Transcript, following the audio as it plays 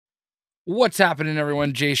What's happening,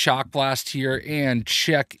 everyone? JayShockblast here, and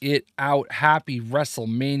check it out. Happy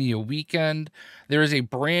WrestleMania weekend. There is a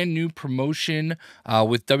brand new promotion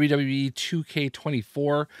with WWE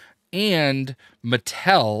 2K24 and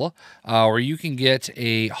Mattel where you can get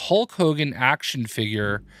a Hulk Hogan action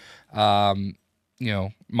figure,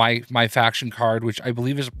 MyFACTION card, which I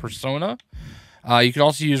believe is a Persona. You can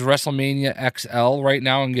also use WrestleMania XL right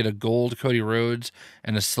now and get a gold Cody Rhodes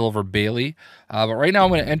and a silver Bailey. But right now I'm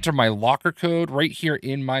going to enter my locker code right here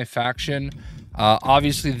in MyFACTION.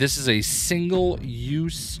 Obviously, this is a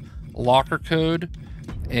single-use locker code,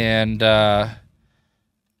 and I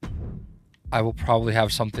will probably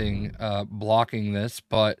have something blocking this,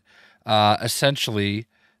 but essentially,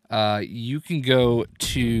 you can go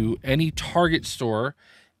to any Target store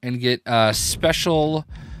and get a special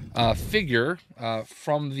figure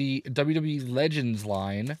from the WWE Legends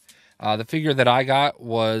line. The figure that I got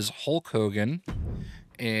was Hulk Hogan,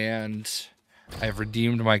 and I've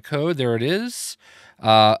redeemed my code. There it is.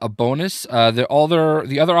 A bonus. The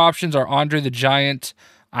other options are Andre the Giant,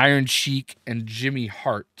 Iron Sheik, and Jimmy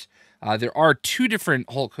Hart. There are two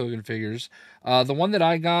different Hulk Hogan figures. The one that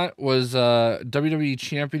I got was WWE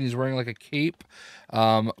Champion. He's wearing like a cape,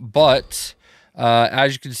 but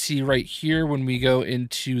as you can see right here, when we go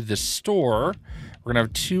into the store, we're going to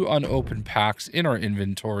have two unopened packs in our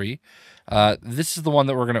inventory. This is the one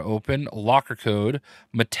that we're going to open. Locker code,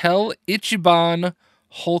 Mattel Ichiban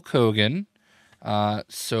Hulk Hogan.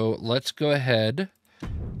 So let's go ahead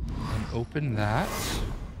and open that.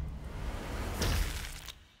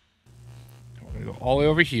 We're going to go all the way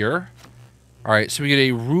over here. All right, so we get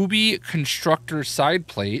a Ruby Constructor side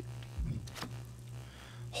plate.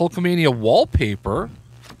 Hulkamania wallpaper,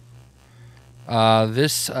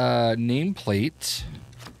 this nameplate,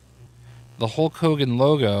 the Hulk Hogan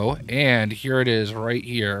logo, and here it is right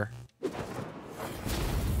here.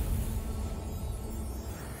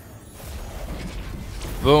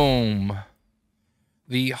 Boom.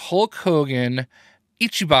 The Hulk Hogan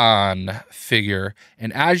Ichiban figure,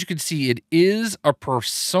 and as you can see, it is a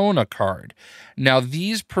Persona card. Now,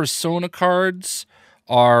 these Persona cards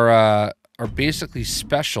are basically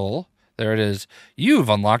special. There it is. You've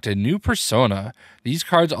unlocked a new Persona. These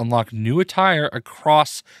cards unlock new attire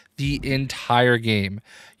across the entire game.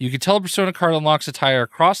 You can tell a Persona card unlocks attire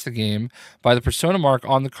across the game by the Persona mark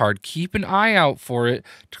on the card. Keep an eye out for it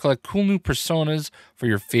to collect cool new Personas for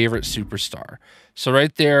your favorite superstar. So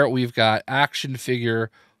right there, we've got action figure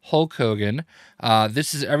Hulk Hogan.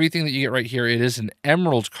 This is everything that you get right here. It is an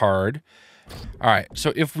Emerald card. All right,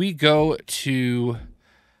 so if we go to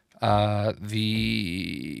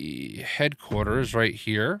the headquarters right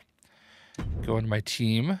here, go into my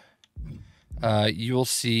team, you will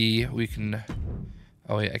see we can,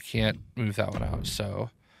 oh wait, I can't move that one out,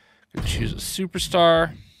 so I'm gonna choose a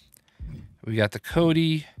superstar. We got the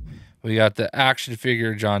Cody, we got the action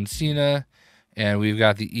figure John Cena, and we've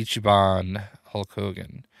got the Ichiban Hulk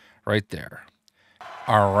Hogan right there.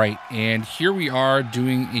 All right, and here we are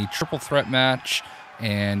doing a triple threat match,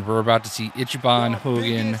 and we're about to see Ichiban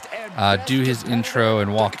Hogan do his intro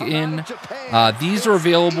and walk in. These are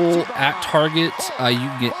available at Target. You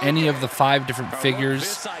can get any of the 5 different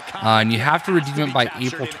figures, and you have to redeem it by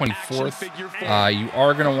April 24th. You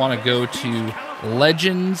are going to want to go to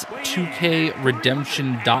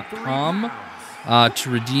legends2kredemption.com to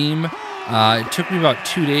redeem. It took me about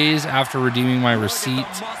 2 days after redeeming my receipt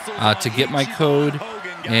to get my code.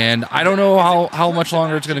 And I don't know how much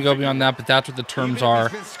longer it's going to go beyond that, but that's what the terms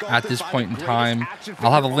are at this point in time.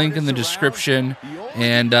 I'll have a link in the description.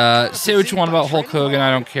 And say what you want about Hulk Hogan,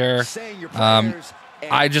 I don't care.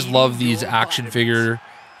 I just love these action figure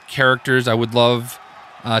characters. I would love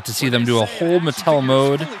to see them do a whole Mattel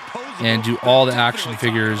mode and do all the action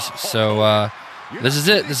figures. So this is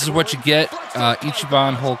it. This is what you get.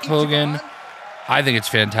 Ichiban Hulk Hogan. I think it's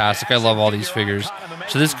fantastic. I love all these figures.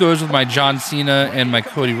 So this goes with my John Cena and my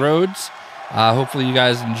Cody Rhodes. Hopefully you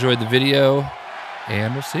guys enjoyed the video,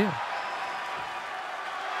 and we'll see you.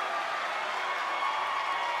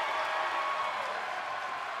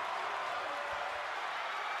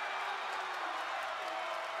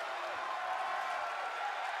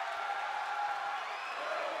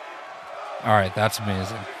 All right, that's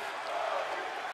amazing.